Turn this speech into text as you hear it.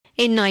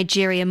In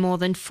Nigeria, more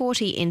than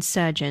 40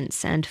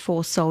 insurgents and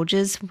 4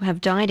 soldiers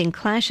have died in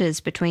clashes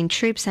between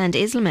troops and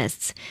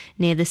Islamists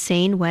near the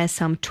scene where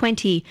some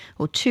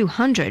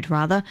 200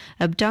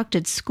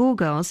 abducted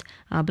schoolgirls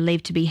are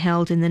believed to be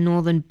held in the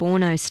northern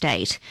Borno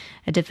state.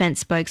 A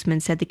defence spokesman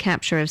said the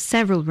capture of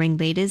several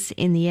ringleaders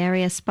in the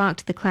area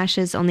sparked the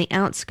clashes on the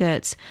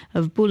outskirts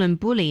of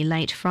Bulunbuli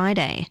late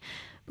Friday.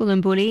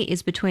 Bulunbuli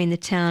is between the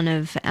town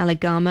of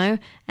Alagamo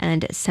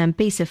and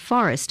Sambisa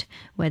Forest,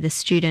 where the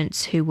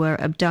students who were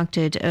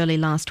abducted early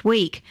last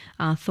week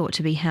are thought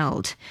to be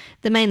held.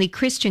 The mainly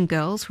Christian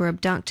girls were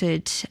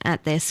abducted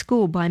at their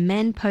school by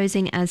men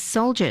posing as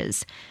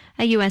soldiers.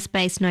 A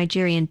US-based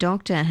Nigerian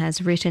doctor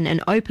has written an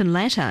open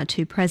letter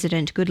to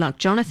President Goodluck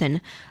Jonathan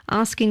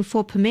asking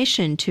for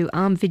permission to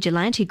arm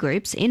vigilante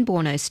groups in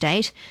Borno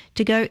State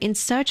to go in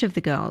search of the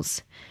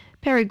girls.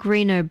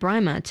 Peregrino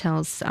Brimah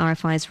tells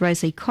RFI's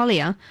Rosalie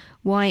Collier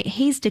why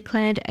he's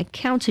declared a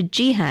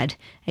counter-jihad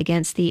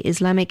against the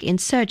Islamic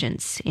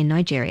insurgents in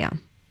Nigeria.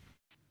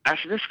 As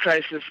this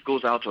crisis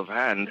goes out of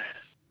hand,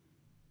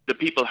 the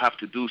people have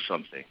to do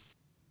something.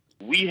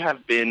 We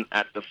have been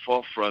at the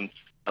forefront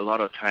a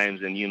lot of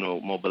times in,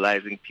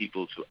 mobilizing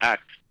people to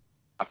act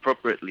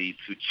appropriately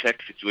to check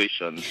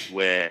situations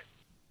where,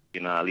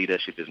 our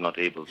leadership is not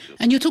able to.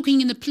 And you're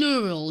talking in the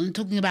plural and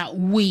talking about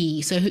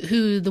we. So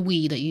who are the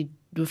we that you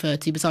refer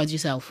to besides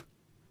yourself?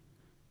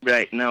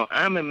 Right. Now,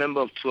 I'm a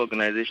member of 2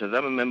 organizations.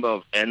 I'm a member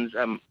of ENDS.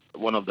 I'm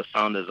one of the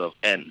founders of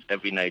ENDS,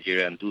 Every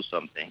Nigerian Do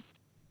Something,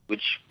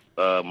 which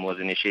was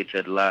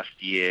initiated last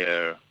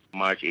year,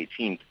 March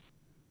 18th,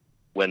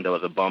 when there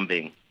was a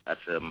bombing at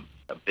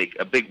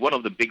one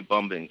of the big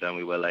bombings, and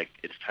we were like,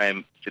 it's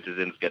time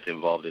citizens get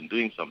involved in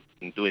doing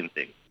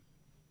things.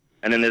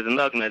 And then there's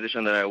another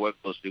organization that I work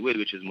closely with,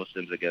 which is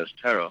Muslims Against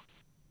Terror,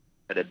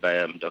 headed by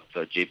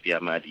Dr.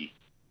 JP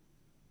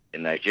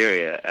in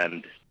Nigeria,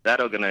 and that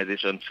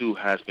organization too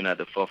has been at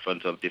the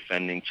forefront of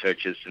defending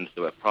churches since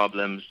there were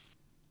problems,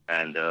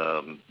 and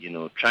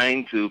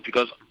trying to,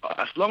 because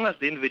as long as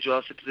the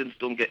individual citizens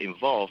don't get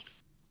involved,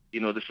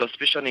 the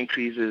suspicion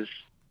increases,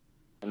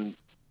 and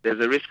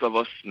there's a risk of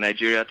us,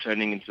 Nigeria,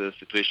 turning into a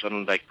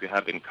situation like we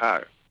have in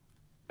CAR,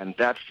 and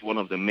that's one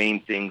of the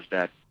main things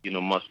that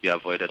must be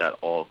avoided at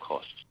all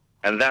costs,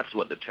 and that's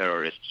what the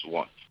terrorists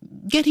want.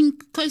 Getting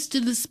close to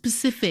the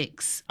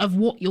specifics of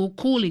what you're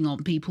calling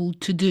on people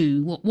to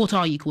do, what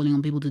are you calling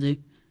on people to do?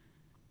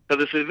 So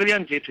the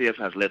civilian JTF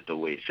has led the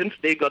way. Since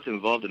they got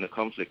involved in the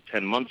conflict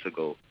 10 months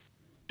ago,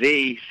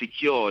 they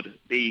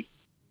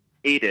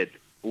aided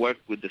work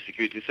with the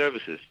security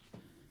services.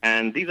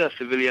 And these are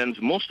civilians,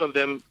 most of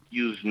them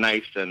use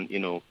knives and,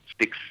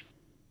 sticks.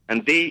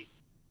 And they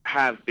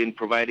have been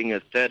providing a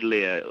third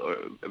layer, or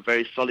a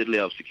very solid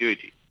layer of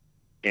security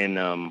in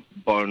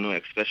Borno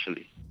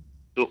especially.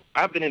 So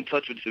I've been in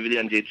touch with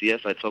civilian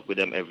JTF. I talk with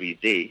them every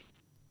day.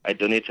 I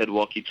donated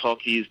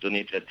walkie-talkies,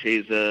 donated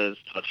tasers,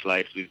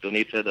 touchlights. We've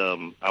donated,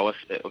 our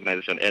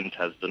organization END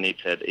has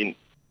donated, in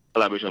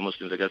collaboration with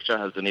Muslims Against Terror,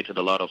 has donated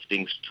a lot of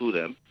things to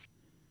them.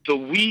 So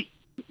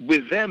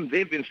with them,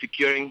 they've been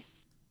securing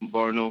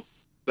Borno,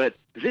 but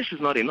this is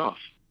not enough,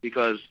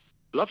 because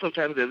lots of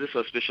times there's this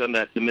suspicion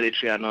that the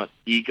military are not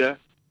eager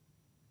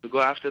to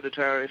go after the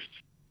terrorists,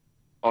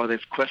 or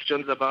there's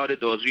questions about it.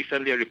 There was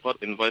recently a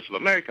report in Voice of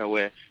America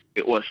where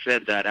it was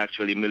said that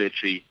actually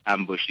military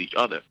ambushed each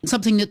other.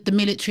 Something that the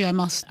military, I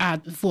must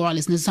add for our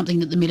listeners, something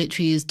that the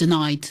military has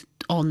denied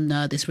on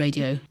this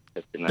radio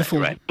before.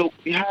 Right. So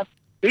we have,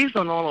 based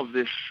on all of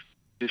this,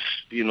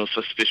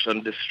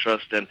 suspicion,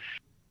 distrust, and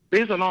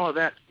based on all of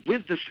that,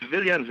 with the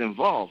civilians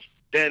involved,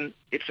 then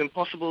it's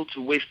impossible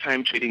to waste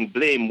time trading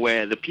blame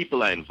where the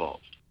people are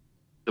involved.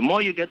 The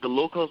more you get the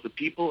locals, the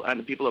people, and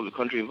the people of the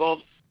country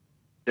involved,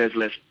 there's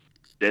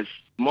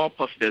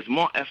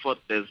more effort,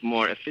 there's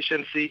more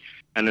efficiency,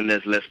 and then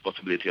there's less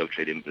possibility of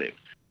trading blame.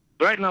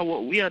 Right now,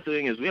 what we are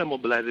doing is we are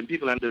mobilizing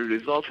people, and the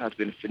result has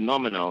been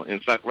phenomenal. In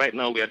fact, right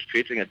now we are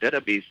creating a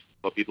database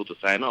for people to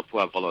sign up who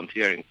are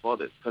volunteering for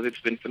this, because it's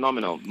been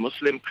phenomenal.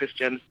 Muslim,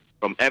 Christians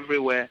from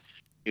everywhere,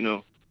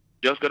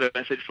 just got a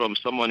message from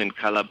someone in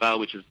Calabar,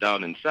 which is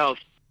down in South,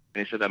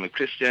 and he said, I'm a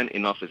Christian,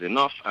 enough is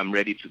enough. I'm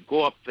ready to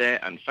go up there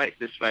and fight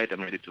this fight.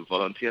 I'm ready to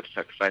volunteer, to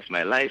sacrifice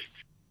my life.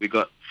 We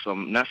got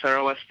from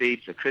Nasarawa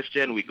State, a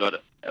Christian. We got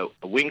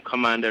a wing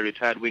commander,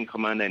 retired wing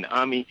commander in the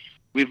Army.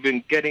 We've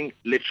been getting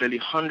literally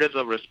hundreds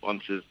of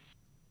responses.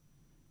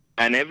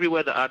 And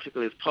everywhere the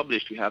article is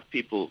published, we have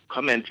people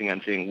commenting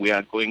and saying, we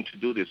are going to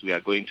do this, we are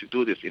going to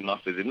do this,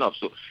 enough is enough.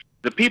 So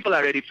the people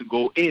are ready to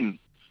go in.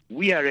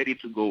 We are ready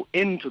to go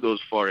into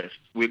those forests.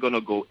 We're going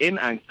to go in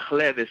and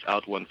clear this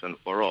out once and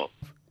for all.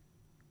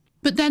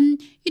 But then,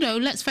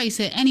 let's face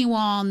it,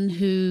 anyone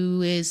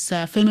who is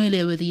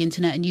familiar with the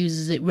internet and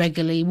uses it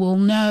regularly will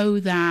know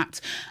that,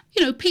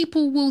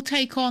 people will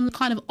take on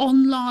kind of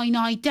online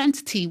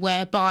identity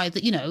whereby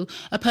that,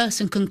 a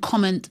person can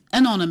comment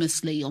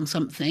anonymously on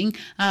something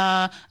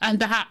and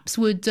perhaps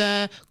would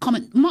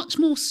comment much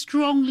more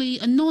strongly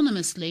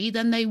anonymously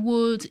than they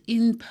would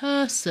in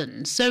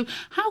person. So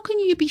how can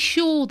you be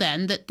sure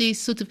then that this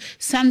sort of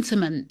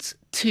sentiment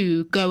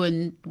to go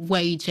and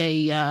wage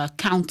a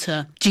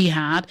counter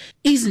jihad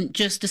isn't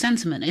just a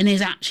sentiment and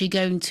is actually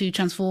going to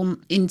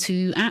transform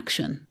into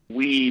action?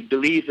 We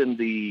believe in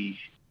the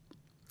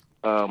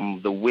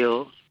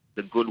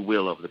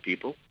goodwill of the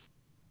people.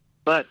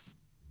 But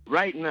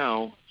right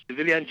now,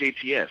 civilian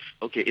JTF,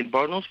 in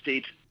Borno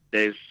State,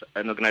 there's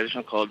an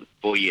organization called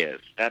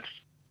Boyers. That's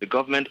the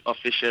government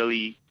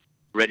officially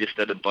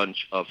registered a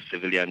bunch of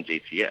civilian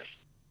JTF.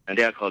 And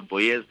they are called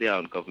Boyers. They are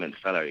on government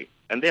salary.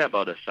 And they're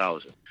about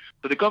 1,000.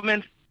 So the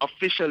government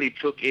officially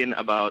took in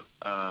about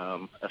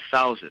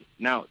 1,000.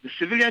 Now, the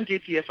civilian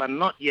JTF are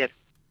not yet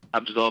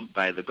absorbed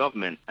by the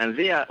government, and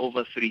they are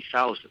over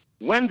 3,000.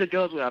 When the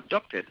girls were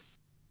abducted,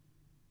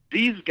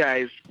 these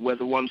guys were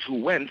the ones who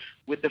went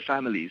with the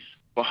families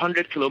for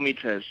 100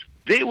 kilometers.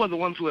 They were the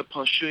ones who were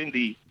pursuing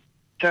the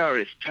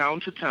terrorists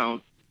town to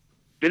town,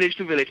 village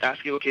to village,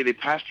 asking, they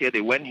passed here,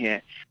 they went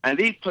here, and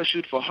they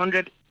pursued for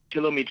 100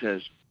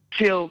 kilometers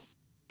till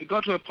it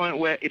got to a point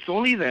where it's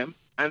only them,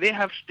 and they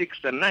have sticks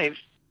and knives,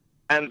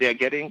 and they're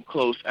getting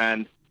close,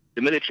 and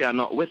the military are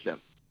not with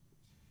them.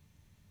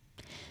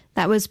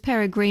 That was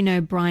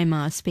Peregrino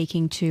Brimah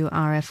speaking to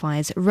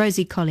RFI's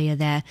Rosie Collier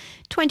there.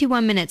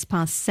 21 minutes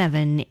past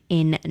 7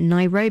 in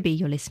Nairobi.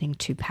 You're listening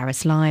to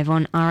Paris Live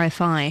on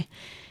RFI.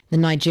 The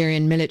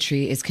Nigerian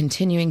military is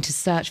continuing to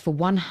search for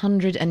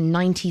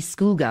 190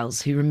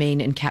 schoolgirls who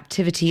remain in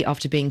captivity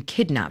after being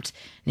kidnapped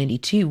nearly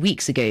 2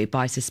 weeks ago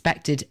by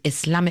suspected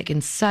Islamic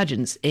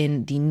insurgents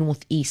in the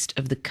northeast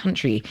of the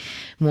country.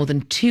 More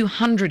than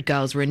 200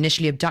 girls were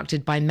initially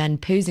abducted by men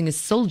posing as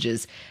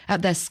soldiers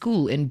at their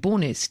school in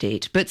Borno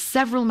State, but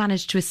several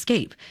managed to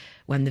escape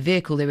when the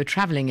vehicle they were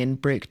travelling in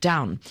broke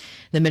down.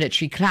 The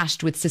military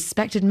clashed with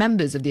suspected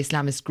members of the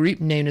Islamist group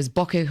known as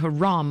Boko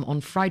Haram on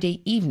Friday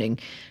evening,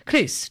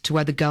 close to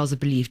where the girls are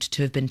believed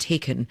to have been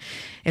taken.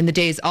 In the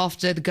days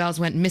after the girls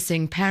went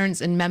missing,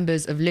 parents and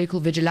members of local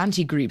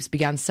vigilante groups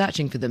began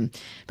searching for them.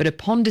 But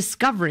upon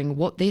discovering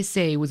what they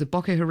say was a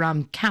Boko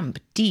Haram camp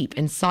deep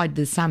inside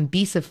the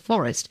Sambisa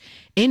forest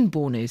in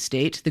Borno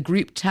State, the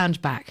group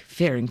turned back,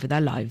 fearing for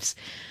their lives.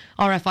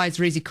 RFI's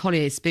Rosie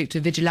Collier spoke to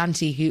a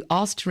vigilante who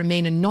asked to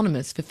remain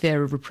anonymous for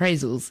fear of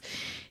reprisals.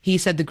 He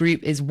said the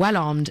group is well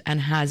armed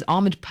and has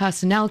armoured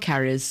personnel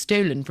carriers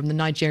stolen from the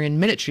Nigerian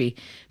military,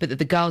 but that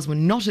the girls were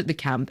not at the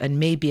camp and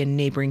may be in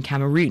neighbouring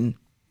Cameroon.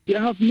 They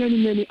have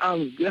many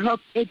arms. They have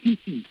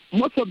APC.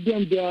 Most of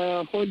them, they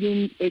are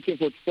holding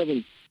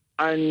AK-47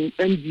 and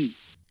MG.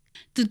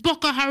 Does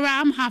Boko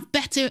Haram have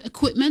better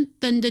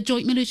equipment than the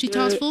Joint Military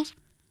Task Force?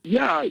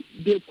 Yeah,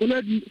 they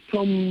collect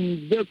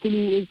some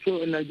vehicles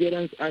also in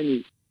Nigerian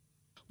army.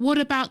 What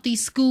about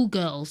these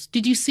schoolgirls?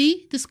 Did you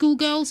see the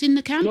schoolgirls in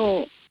the camp?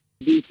 No,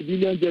 the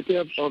civilian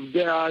JTF of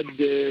there,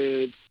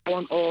 they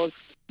phone us,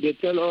 they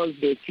tell us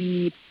they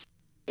see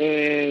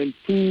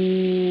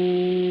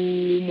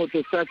 2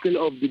 motorcycles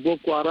of the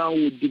Boko Haram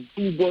with the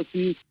 2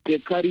 buses. They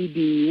carry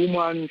the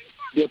woman,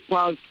 they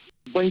pass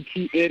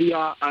Banchi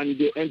area and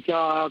they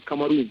enter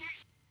Cameroon.